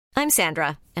I'm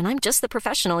Sandra, and I'm just the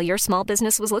professional your small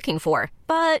business was looking for.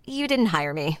 But you didn't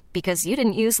hire me because you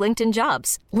didn't use LinkedIn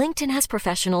Jobs. LinkedIn has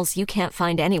professionals you can't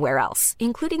find anywhere else,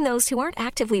 including those who aren't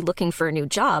actively looking for a new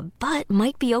job, but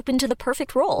might be open to the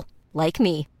perfect role, like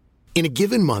me. In a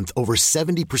given month, over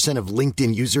 70% of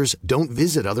LinkedIn users don't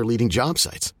visit other leading job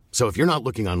sites. So if you're not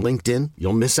looking on LinkedIn,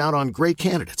 you'll miss out on great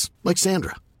candidates like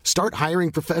Sandra. Start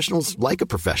hiring professionals like a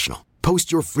professional.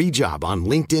 Post your free job on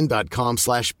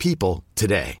linkedin.com/people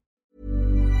today.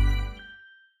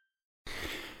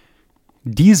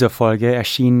 Diese Folge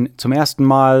erschien zum ersten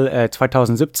Mal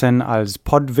 2017 als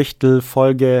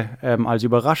Pottwichtel-Folge, als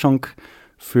Überraschung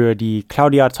für die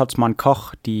Claudia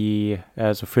Zotzmann-Koch, die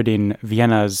für den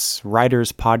Vienna's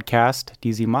Writers Podcast,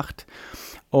 die sie macht.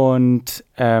 Und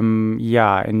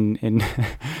in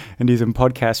diesem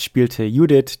Podcast spielte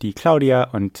Judith die Claudia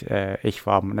und ich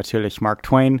war natürlich Mark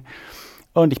Twain.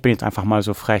 Und ich bin jetzt einfach mal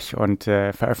so frech und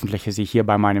veröffentliche sie hier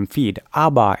bei meinem Feed.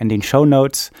 Aber in den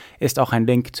Shownotes ist auch ein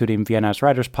Link zu dem Vienna's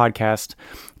Writers Podcast,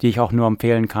 die ich auch nur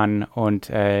empfehlen kann. Und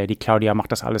die Claudia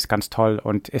macht das alles ganz toll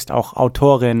und ist auch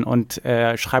Autorin und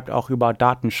schreibt auch über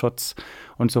Datenschutz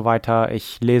und so weiter.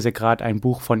 Ich lese gerade ein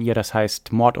Buch von ihr, das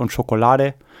heißt Mord und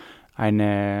Schokolade.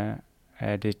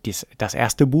 Das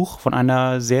erste Buch von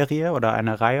einer Serie oder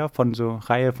einer Reihe von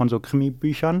so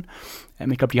Krimi-Büchern.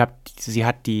 Ich glaube, sie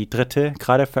hat die dritte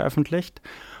gerade veröffentlicht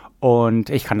und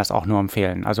ich kann das auch nur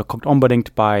empfehlen. Also guckt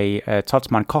unbedingt bei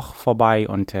Zotzmann-Koch vorbei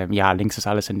und Links ist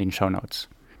alles in den Shownotes.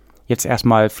 Jetzt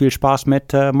erstmal viel Spaß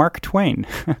mit Mark Twain.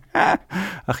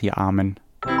 Ach, ihr Armen.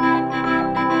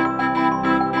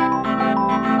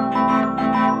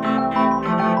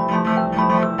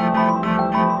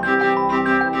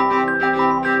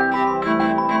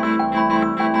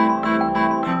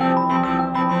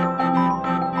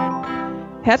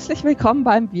 Herzlich willkommen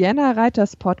beim Vienna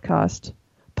Writers Podcast.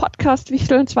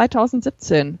 Podcast-Wichteln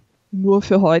 2017. Nur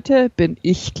für heute bin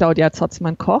ich Claudia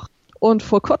Zotzmann-Koch und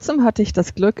vor kurzem hatte ich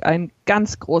das Glück, einen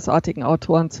ganz großartigen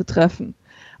Autoren zu treffen.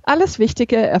 Alles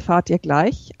Wichtige erfahrt ihr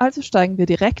gleich, also steigen wir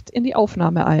direkt in die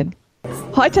Aufnahme ein.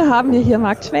 Heute haben wir hier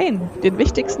Mark Twain, den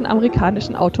wichtigsten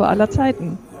amerikanischen Autor aller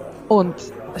Zeiten. Und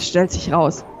es stellt sich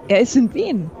raus, er ist in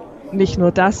Wien. Nicht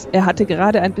nur das, er hatte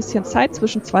gerade ein bisschen Zeit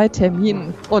zwischen 2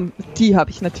 Terminen und die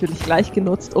habe ich natürlich gleich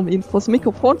genutzt, um ihn vors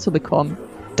Mikrofon zu bekommen.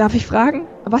 Darf ich fragen,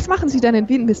 was machen Sie denn in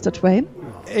Wien, Mr. Twain?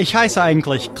 Ich heiße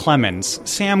eigentlich Clemens,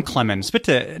 Sam Clemens.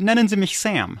 Bitte nennen Sie mich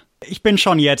Sam. Ich bin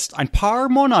schon jetzt ein paar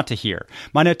Monate hier.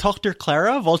 Meine Tochter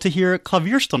Clara wollte hier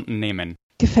Klavierstunden nehmen.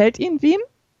 Gefällt Ihnen Wien?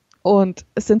 Und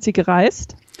sind Sie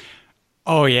gereist?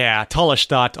 Oh yeah, tolle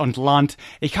Stadt und Land.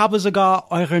 Ich habe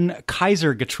sogar euren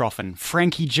Kaiser getroffen,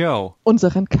 Frankie Joe.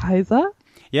 Unseren Kaiser?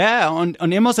 Ja, und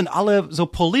immer sind alle so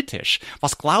politisch.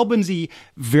 Was glauben Sie,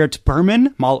 wird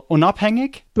Burman mal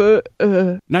unabhängig?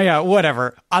 Naja,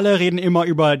 whatever. Alle reden immer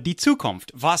über die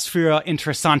Zukunft. Was für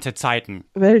interessante Zeiten.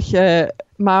 Sam,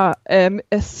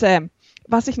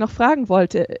 was ich noch fragen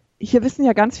wollte, hier wissen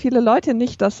ja ganz viele Leute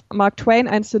nicht, dass Mark Twain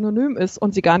ein Synonym ist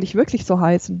und sie gar nicht wirklich so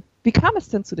heißen. Wie kam es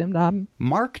denn zu dem Namen?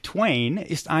 Mark Twain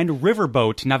ist ein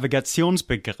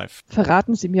Riverboat-Navigationsbegriff.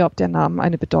 Verraten Sie mir, ob der Name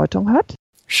eine Bedeutung hat?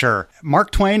 Sure.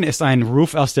 Mark Twain ist ein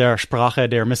Ruf aus der Sprache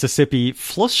der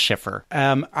Mississippi-Flussschiffer.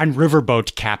 Ein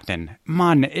Riverboat-Captain.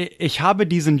 Mann, ich habe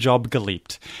diesen Job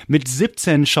geliebt. Mit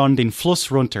 17 schon den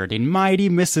Fluss runter, den mighty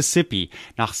Mississippi,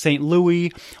 nach St.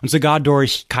 Louis und sogar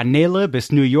durch Kanäle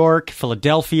bis New York,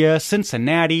 Philadelphia,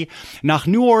 Cincinnati, nach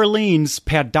New Orleans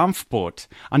per Dampfboot,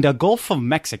 an der Gulf of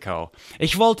Mexico.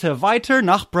 Ich wollte weiter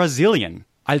nach Brasilien.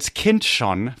 Als Kind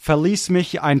schon verließ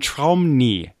mich ein Traum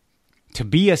nie. To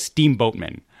be a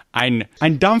steamboatman. Ein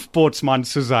Dampfbootsmann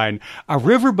zu sein. A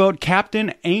riverboat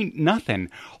captain ain't nothing.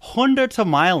 Hunderte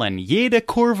Meilen, jede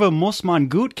Kurve muss man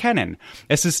gut kennen.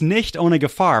 Es ist nicht ohne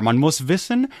Gefahr. Man muss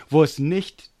wissen, wo es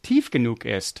nicht tief genug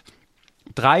ist.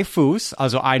 3 Fuß,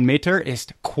 also 1 Meter,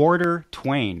 ist Quarter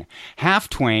Twain. Half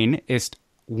Twain ist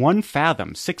 1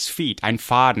 Fathom, 6 feet, ein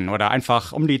Faden oder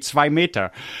einfach um die 2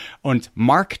 Meter. Und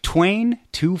Mark Twain,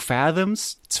 2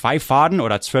 Fathoms, 2 Faden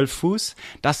oder 12 Fuß,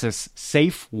 das ist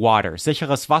safe water,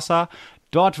 sicheres Wasser,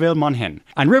 dort will man hin.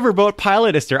 Ein Riverboat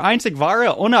Pilot ist der einzig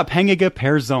wahre, unabhängige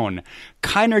Person.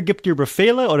 Keiner gibt dir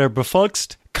Befehle oder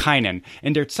befolgst keinen.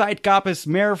 In der Zeit gab es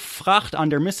mehr Fracht an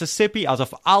der Mississippi als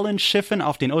auf allen Schiffen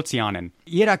auf den Ozeanen.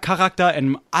 Jeder Charakter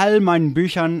in all meinen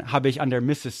Büchern habe ich an der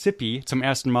Mississippi zum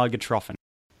ersten Mal getroffen.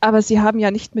 Aber Sie haben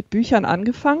ja nicht mit Büchern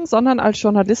angefangen, sondern als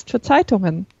Journalist für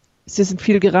Zeitungen. Sie sind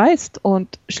viel gereist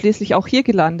und schließlich auch hier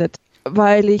gelandet.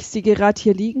 Weil ich Sie gerade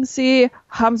hier liegen sehe,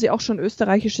 haben Sie auch schon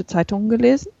österreichische Zeitungen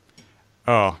gelesen?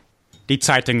 Oh, die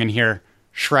Zeitungen hier.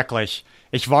 Schrecklich.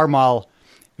 Ich war mal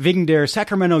Wegen der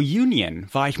Sacramento Union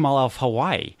war ich mal auf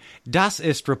Hawaii. Das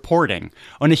ist Reporting.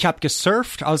 Und ich habe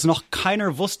gesurft, als noch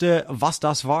keiner wusste, was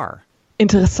das war.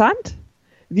 Interessant.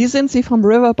 Wie sind Sie vom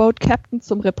Riverboat Captain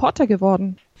zum Reporter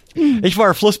geworden? Ich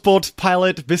war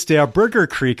Flussboot-Pilot, bis der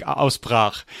Bürgerkrieg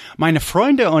ausbrach. Meine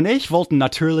Freunde und ich wollten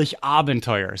natürlich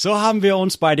Abenteuer. So haben wir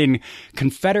uns bei den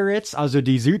Confederates, also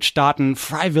die Südstaaten,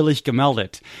 freiwillig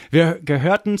gemeldet. Wir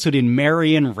gehörten zu den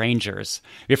Marion Rangers.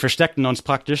 Wir versteckten uns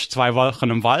praktisch 2 Wochen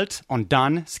im Wald und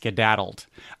dann skedaddelt.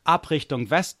 Ab Richtung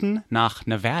Westen nach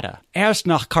Nevada. Erst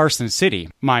nach Carson City.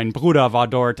 Mein Bruder war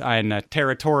dort ein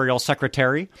Territorial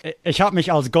Secretary. Ich habe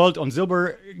mich als Gold- und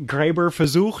Silbergräber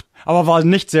versucht, aber war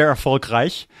nicht sehr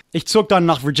erfolgreich. Ich zog dann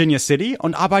nach Virginia City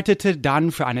und arbeitete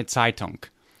dann für eine Zeitung.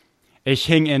 Ich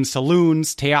hing in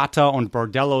Saloons, Theater und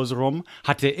Bordellos rum,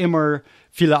 hatte immer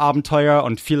viele Abenteuer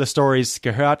und viele Stories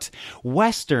gehört.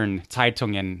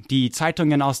 Western-Zeitungen, die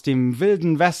Zeitungen aus dem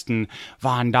wilden Westen,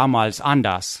 waren damals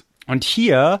anders. Und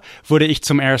hier wurde ich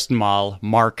zum ersten Mal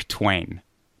Mark Twain.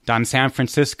 Dann San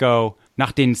Francisco.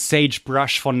 Nach den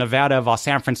Sagebrush von Nevada war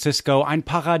San Francisco ein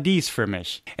Paradies für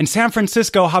mich. In San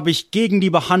Francisco habe ich gegen die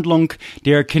Behandlung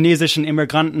der chinesischen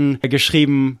Immigranten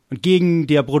geschrieben und gegen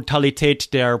die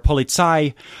Brutalität der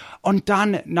Polizei. Und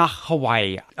dann nach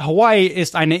Hawaii. Hawaii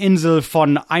ist eine Insel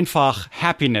von einfach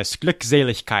Happiness,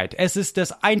 Glückseligkeit. Es ist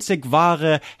das einzig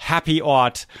wahre Happy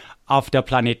Ort auf der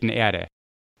Planeten Erde.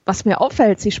 Was mir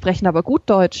auffällt, Sie sprechen aber gut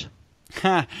Deutsch.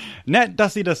 Nett,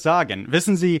 dass Sie das sagen.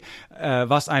 Wissen Sie,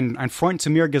 was ein Freund zu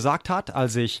mir gesagt hat,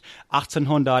 als ich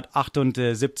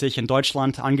 1878 in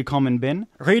Deutschland angekommen bin?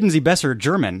 Reden Sie besser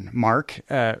German, Mark.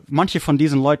 Manche von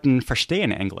diesen Leuten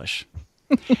verstehen Englisch.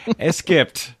 Es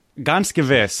gibt ganz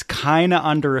gewiss keine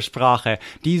andere Sprache,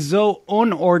 die so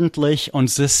unordentlich und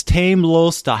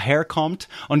systemlos daherkommt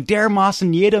und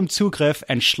dermaßen jedem Zugriff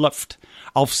entschlüpft.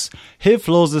 Aufs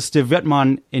Hilfloseste wird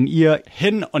man in ihr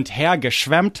hin und her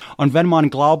geschwemmt und wenn man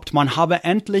glaubt, man habe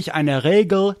endlich eine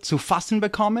Regel zu fassen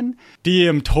bekommen, die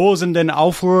im tosenden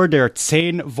Aufruhr der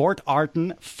 10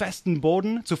 Wortarten festen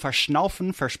Boden zu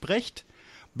verschnaufen verspricht,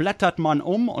 blättert man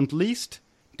um und liest,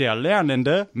 der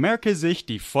Lernende merke sich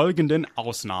die folgenden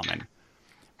Ausnahmen.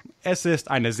 Es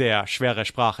ist eine sehr schwere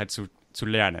Sprache zu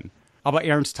lernen. Aber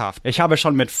ernsthaft, ich habe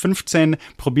schon mit 15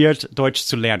 probiert, Deutsch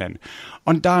zu lernen.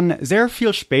 Und dann sehr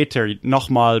viel später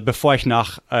nochmal, bevor ich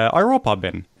nach Europa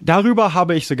bin. Darüber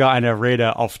habe ich sogar eine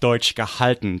Rede auf Deutsch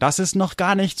gehalten. Das ist noch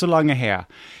gar nicht so lange her.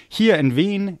 Hier in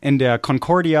Wien, in der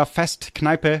Concordia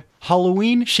Festkneipe.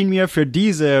 Halloween schien mir für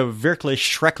diese wirklich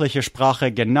schreckliche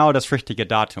Sprache genau das richtige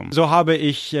Datum. So habe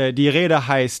ich, die Rede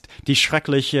heißt, die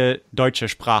schreckliche deutsche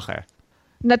Sprache.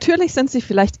 Natürlich sind Sie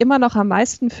vielleicht immer noch am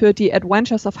meisten für die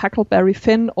Adventures of Huckleberry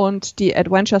Finn und die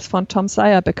Adventures von Tom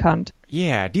Sawyer bekannt.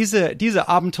 Ja, diese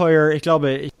Abenteuer, ich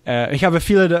glaube, ich habe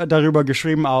viele darüber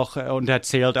geschrieben auch und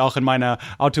erzählt, auch in meiner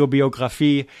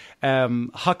Autobiografie.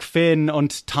 Huck Finn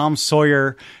und Tom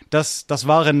Sawyer, das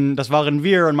waren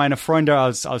wir und meine Freunde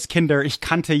als Kinder. Ich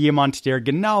kannte jemand, der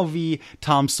genau wie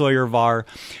Tom Sawyer war.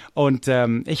 Und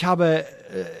ich habe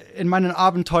in meinen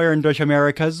Abenteuern durch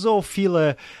Amerika so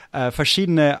viele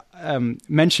verschiedene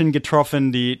Menschen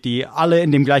getroffen, die alle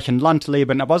in dem gleichen Land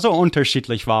leben, aber so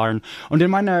unterschiedlich waren. Und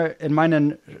in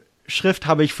meinen Schrift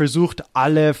habe ich versucht,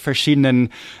 alle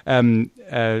verschiedenen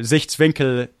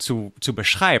Sichtwinkel zu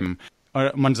beschreiben.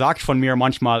 Man sagt von mir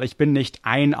manchmal, ich bin nicht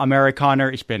ein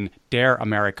Amerikaner, ich bin der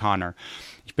Amerikaner.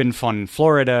 Ich bin von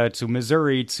Florida zu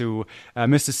Missouri zu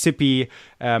Mississippi,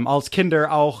 als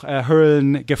Kinder auch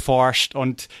Höhlen geforscht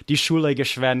und die Schule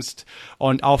geschwänzt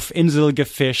und auf Insel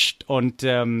gefischt und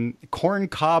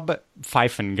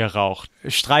Kornkabpfeifen geraucht,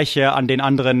 Streiche an den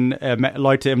anderen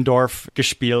Leute im Dorf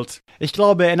gespielt. Ich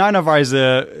glaube, in einer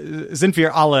Weise sind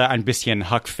wir alle ein bisschen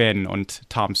Huck Finn und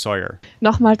Tom Sawyer.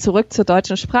 Nochmal zurück zur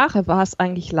deutschen Sprache. War es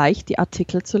eigentlich leicht, die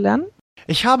Artikel zu lernen?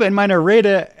 Ich habe in meiner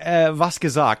Rede was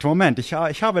gesagt. Moment, ich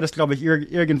habe das, glaube ich,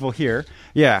 irgendwo hier.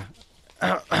 Ja.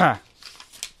 Yeah.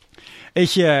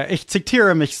 Ich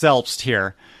zitiere mich selbst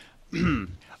hier.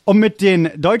 Um mit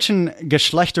den deutschen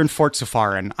Geschlechtern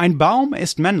fortzufahren. Ein Baum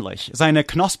ist männlich, seine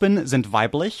Knospen sind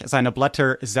weiblich, seine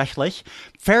Blätter sächlich,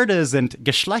 Pferde sind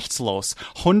geschlechtslos,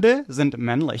 Hunde sind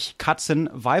männlich, Katzen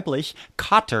weiblich,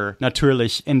 Kater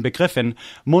natürlich inbegriffen,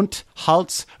 Mund,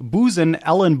 Hals, Busen,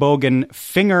 Ellenbogen,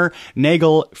 Finger,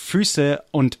 Nägel, Füße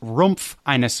und Rumpf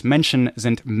eines Menschen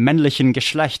sind männlichen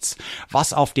Geschlechts.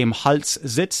 Was auf dem Hals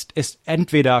sitzt, ist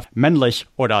entweder männlich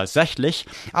oder sächlich,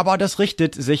 aber das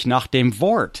richtet sich nach dem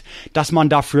Wort, das man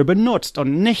dafür benutzt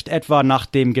und nicht etwa nach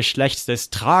dem Geschlecht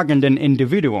des tragenden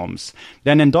Individuums.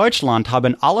 Denn in Deutschland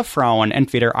haben alle Frauen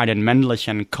entweder einen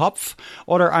männlichen Kopf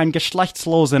oder einen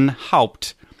geschlechtslosen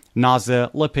Haupt. Nase,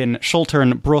 Lippen,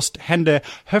 Schultern, Brust, Hände,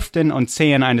 Hüften und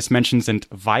Zehen eines Menschen sind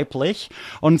weiblich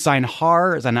und sein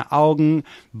Haar, seine Augen,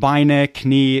 Beine,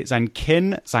 Knie, sein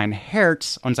Kinn, sein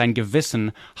Herz und sein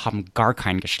Gewissen haben gar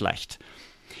kein Geschlecht.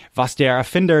 Was der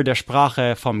Erfinder der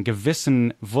Sprache vom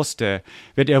Gewissen wusste,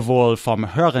 wird er wohl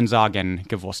vom Hörensagen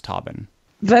gewusst haben.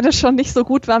 Wenn es schon nicht so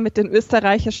gut war mit den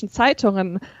österreichischen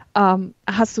Zeitungen,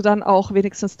 hast du dann auch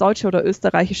wenigstens deutsche oder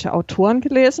österreichische Autoren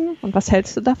gelesen? Und was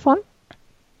hältst du davon?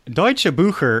 Deutsche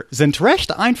Bücher sind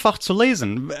recht einfach zu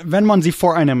lesen, wenn man sie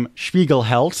vor einem Spiegel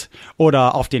hält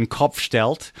oder auf den Kopf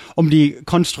stellt, um die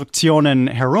Konstruktionen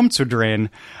herumzudrehen.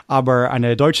 Aber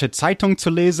eine deutsche Zeitung zu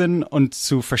lesen und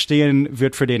zu verstehen,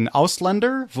 wird für den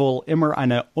Ausländer wohl immer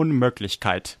eine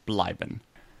Unmöglichkeit bleiben.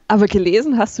 Aber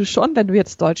gelesen hast du schon, wenn du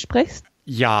jetzt Deutsch sprichst?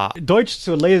 Ja, Deutsch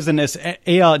zu lesen ist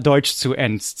eher Deutsch zu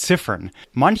entziffern.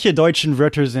 Manche deutschen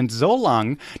Wörter sind so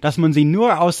lang, dass man sie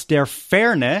nur aus der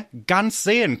Ferne ganz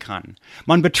sehen kann.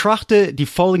 Man betrachte die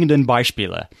folgenden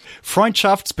Beispiele.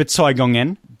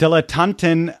 Freundschaftsbezeugungen,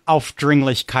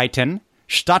 Dilettantenaufdringlichkeiten,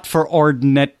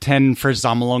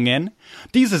 Stadtverordnetenversammlungen.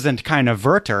 Diese sind keine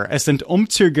Wörter, es sind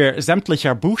Umzüge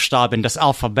sämtlicher Buchstaben des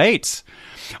Alphabets.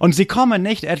 Und sie kommen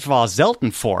nicht etwa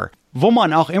selten vor. Wo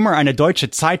man auch immer eine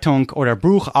deutsche Zeitung oder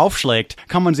Buch aufschlägt,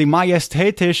 kann man sie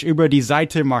majestätisch über die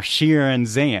Seite marschieren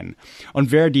sehen.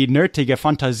 Und wer die nötige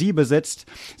Fantasie besitzt,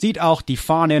 sieht auch die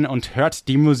Fahnen und hört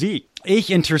die Musik.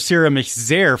 Ich interessiere mich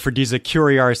sehr für diese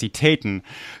Kuriositäten.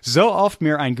 So oft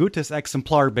mir ein gutes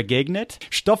Exemplar begegnet,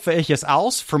 stopfe ich es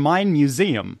aus für mein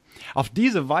Museum. Auf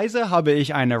diese Weise habe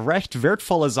ich eine recht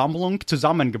wertvolle Sammlung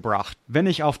zusammengebracht. Wenn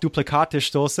ich auf Duplikate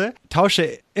stoße,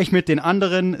 tausche ich mit den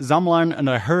anderen Sammlern und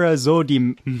erhöhe so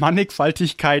die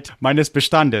Mannigfaltigkeit meines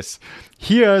Bestandes.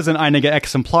 Hier sind einige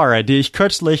Exemplare, die ich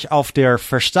kürzlich auf der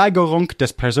Versteigerung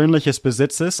des persönlichen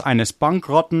Besitzes eines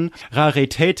bankrotten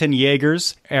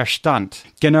Raritätenjägers erstand.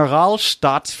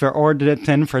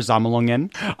 Generalstaatsverordnetenversammlungen,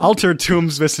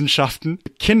 Altertumswissenschaften,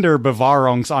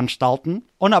 Kinderbewahrungsanstalten,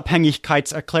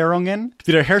 Unabhängigkeitserklärungen,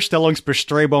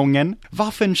 Wiederherstellungsbestrebungen,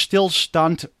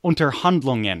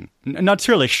 Waffenstillstandunterhandlungen.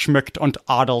 Natürlich schmückt und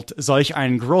adelt solch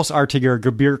ein großartiger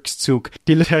Gebirgszug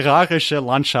die literarische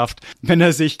Landschaft, wenn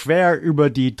er sich quer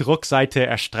über die Druckseite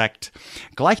erstreckt.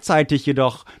 Gleichzeitig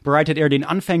jedoch bereitet er den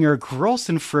Anfänger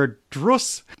großen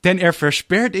Verdruss, denn er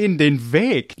versperrt ihnen den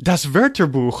Weg. Das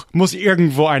Wörterbuch muss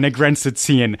irgendwo eine Grenze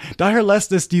ziehen, daher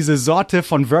lässt es diese Sorte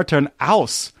von Wörtern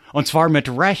aus. Und zwar mit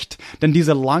Recht, denn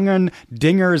diese langen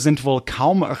Dinger sind wohl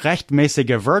kaum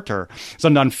rechtmäßige Wörter,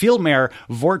 sondern vielmehr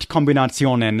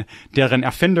Wortkombinationen, deren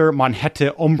Erfinder man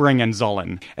hätte umbringen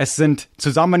sollen. Es sind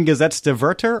zusammengesetzte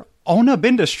Wörter ohne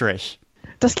Bindestrich.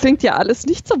 Das klingt ja alles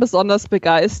nicht so besonders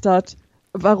begeistert.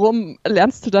 Warum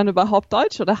lernst du dann überhaupt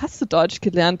Deutsch oder hast du Deutsch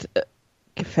gelernt?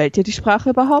 Gefällt dir die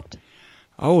Sprache überhaupt?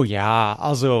 Oh ja,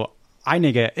 also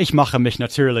ich mache mich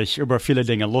natürlich über viele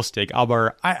Dinge lustig,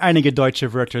 aber einige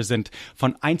deutsche Wörter sind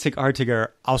von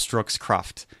einzigartiger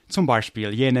Ausdruckskraft. Zum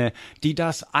Beispiel jene, die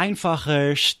das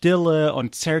einfache, stille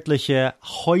und zärtliche,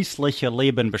 häusliche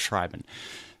Leben beschreiben.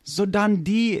 Sodann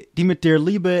die mit der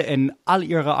Liebe in all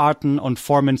ihrer Arten und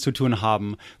Formen zu tun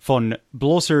haben, von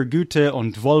bloßer Güte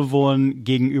und Wohlwollen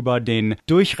gegenüber den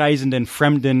durchreisenden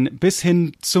Fremden bis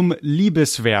hin zum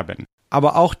Liebesverben.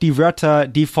 Aber auch die Wörter,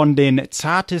 die von den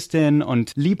zartesten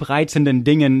und liebreizenden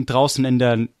Dingen draußen in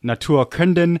der Natur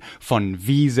künden, von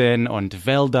Wiesen und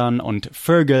Wäldern und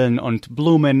Vögeln und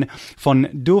Blumen, von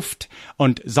Duft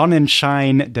und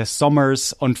Sonnenschein des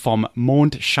Sommers und vom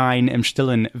Mondschein im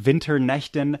stillen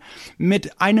Winternächten.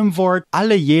 Mit einem Wort,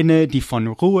 alle jene, die von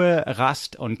Ruhe,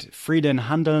 Rast und Frieden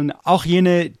handeln, auch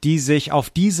jene, die sich auf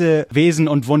diese Wesen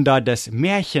und Wunder des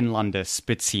Märchenlandes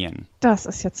beziehen. Das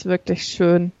ist jetzt wirklich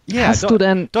schön. Ja, Hast du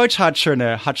denn Deutsch hat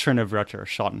schöne Wörter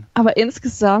schon. Aber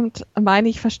insgesamt meine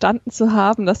ich verstanden zu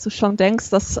haben, dass du schon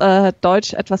denkst, dass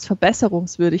Deutsch etwas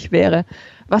verbesserungswürdig wäre.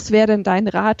 Was wäre denn dein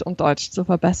Rat, um Deutsch zu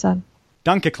verbessern?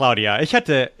 Danke, Claudia. Ich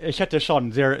hätte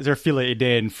schon sehr, sehr viele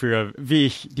Ideen für, wie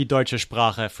ich die deutsche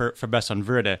Sprache verbessern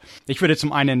würde. Ich würde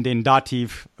zum einen den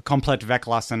Dativ komplett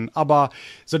weglassen, aber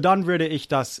sodann würde ich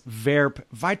das Verb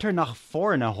weiter nach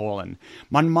vorne holen.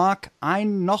 Man mag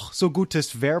ein noch so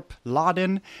gutes Verb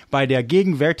laden. Bei der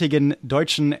gegenwärtigen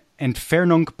deutschen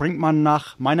Entfernung bringt man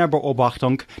nach meiner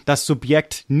Beobachtung das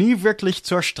Subjekt nie wirklich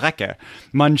zur Strecke.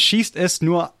 Man schießt es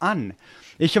nur an.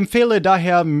 Ich empfehle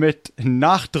daher mit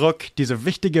Nachdruck, diese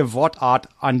wichtige Wortart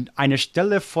an eine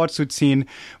Stelle vorzuziehen,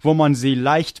 wo man sie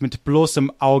leicht mit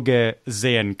bloßem Auge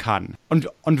sehen kann. Und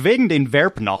wegen den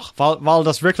Verb noch, weil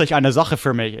das wirklich eine Sache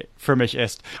für mich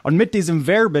ist. Und mit diesem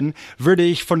Verben würde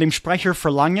ich von dem Sprecher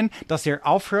verlangen, dass er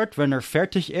aufhört, wenn er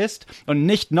fertig ist und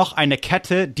nicht noch eine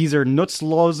Kette dieser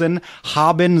nutzlosen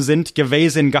haben, sind,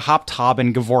 gewesen, gehabt,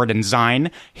 haben, geworden,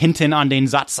 sein, hinten an den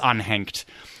Satz anhängt.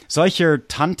 Solcher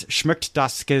Tant schmückt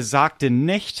das Gesagte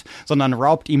nicht, sondern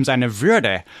raubt ihm seine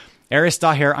Würde. Er ist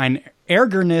daher ein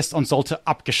Ärgernis und sollte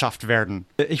abgeschafft werden.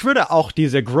 Ich würde auch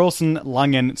diese großen,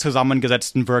 langen,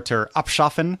 zusammengesetzten Wörter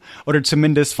abschaffen oder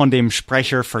zumindest von dem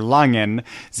Sprecher verlangen,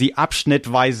 sie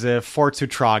abschnittweise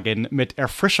vorzutragen mit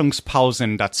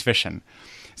Erfrischungspausen dazwischen.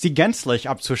 Sie gänzlich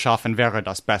abzuschaffen wäre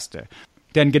das Beste.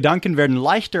 Denn Gedanken werden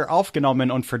leichter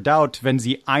aufgenommen und verdaut, wenn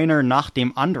sie einer nach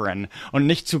dem anderen und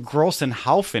nicht zu großen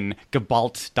Haufen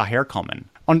geballt daherkommen.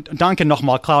 Und danke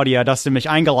nochmal, Claudia, dass Sie mich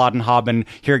eingeladen haben,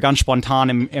 hier ganz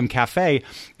spontan im Café.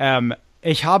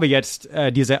 Ich habe jetzt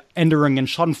diese Änderungen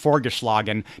schon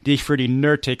vorgeschlagen, die ich für die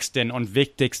nötigsten und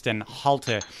wichtigsten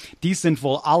halte. Dies sind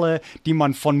wohl alle, die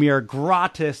man von mir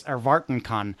gratis erwarten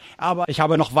kann. Aber ich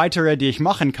habe noch weitere, die ich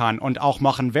machen kann und auch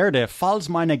machen werde, falls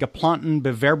meine geplanten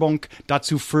Bewerbung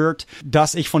dazu führt,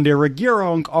 dass ich von der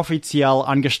Regierung offiziell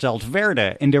angestellt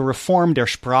werde, in der Reform der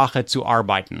Sprache zu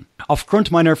arbeiten.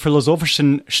 Aufgrund meiner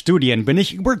philosophischen Studien bin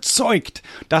ich überzeugt,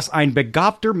 dass ein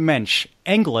begabter Mensch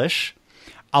Englisch,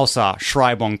 außer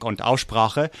Schreibung und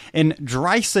Aussprache, in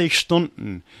 30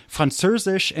 Stunden,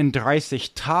 Französisch in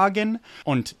 30 Tagen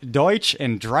und Deutsch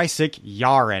in 30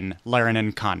 Jahren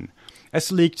lernen kann.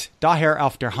 Es liegt daher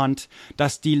auf der Hand,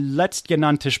 dass die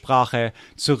letztgenannte Sprache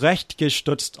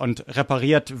zurechtgestutzt und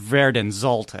repariert werden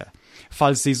sollte.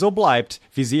 Falls sie so bleibt,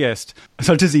 wie sie ist,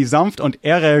 sollte sie sanft und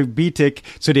ehrerbietig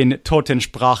zu den toten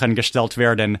Sprachen gestellt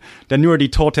werden, denn nur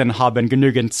die Toten haben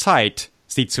genügend Zeit,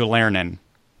 sie zu lernen.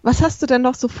 Was hast du denn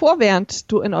noch so vor,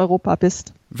 während du in Europa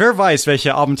bist? Wer weiß,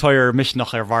 welche Abenteuer mich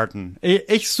noch erwarten.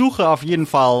 Ich suche auf jeden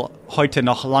Fall heute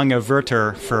noch lange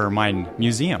Wörter für mein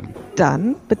Museum.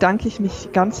 Dann bedanke ich mich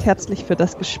ganz herzlich für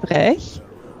das Gespräch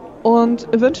und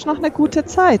wünsche noch eine gute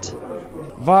Zeit.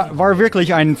 War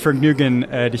wirklich ein Vergnügen,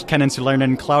 dich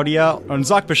kennenzulernen, Claudia. Und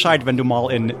sag Bescheid, wenn du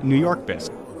mal in New York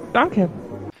bist. Danke.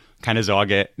 Keine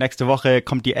Sorge, nächste Woche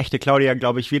kommt die echte Claudia,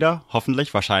 glaube ich, wieder.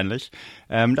 Hoffentlich, wahrscheinlich.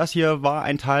 Das hier war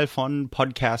ein Teil von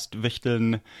Podcast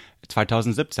Wichteln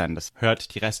 2017. Das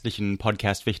hört die restlichen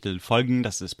Podcast Wichteln Folgen.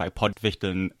 Das ist bei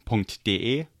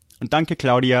podwichteln.de. Und danke,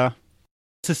 Claudia.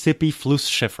 Mississippi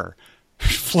Flussschiffer.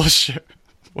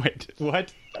 Wait,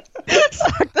 what?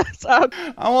 Sag das ab.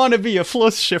 I want to be a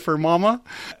Flussschiffer, Mama.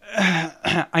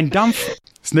 Ein Dampf.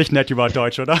 Ist nicht nett über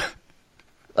Deutsch, oder?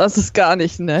 Das ist gar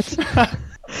nicht nett.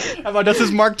 Aber das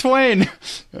ist Mark Twain.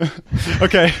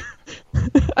 Okay.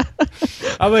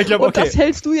 Aber ich glaube, okay. Und das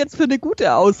hältst du jetzt für eine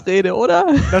gute Ausrede, oder?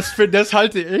 Das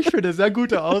halte ich für eine sehr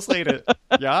gute Ausrede.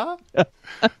 Ja?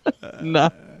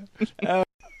 Na.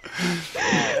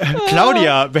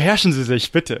 Claudia, beherrschen Sie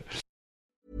sich, bitte.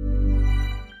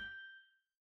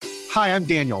 Hi, I'm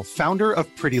Daniel, founder of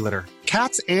Pretty Litter.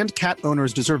 Cats and cat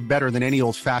owners deserve better than any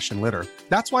old-fashioned litter.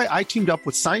 That's why I teamed up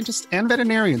with scientists and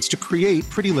veterinarians to create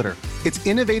Pretty Litter. Its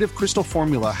innovative crystal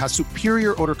formula has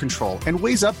superior odor control and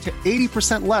weighs up to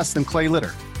 80% less than clay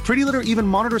litter. Pretty Litter even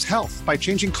monitors health by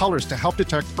changing colors to help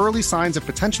detect early signs of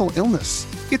potential illness.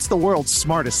 It's the world's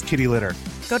smartest kitty litter.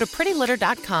 Go to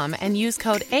prettylitter.com and use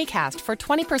code ACAST for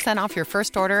 20% off your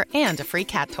first order and a free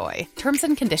cat toy. Terms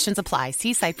and conditions apply.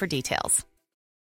 See site for details.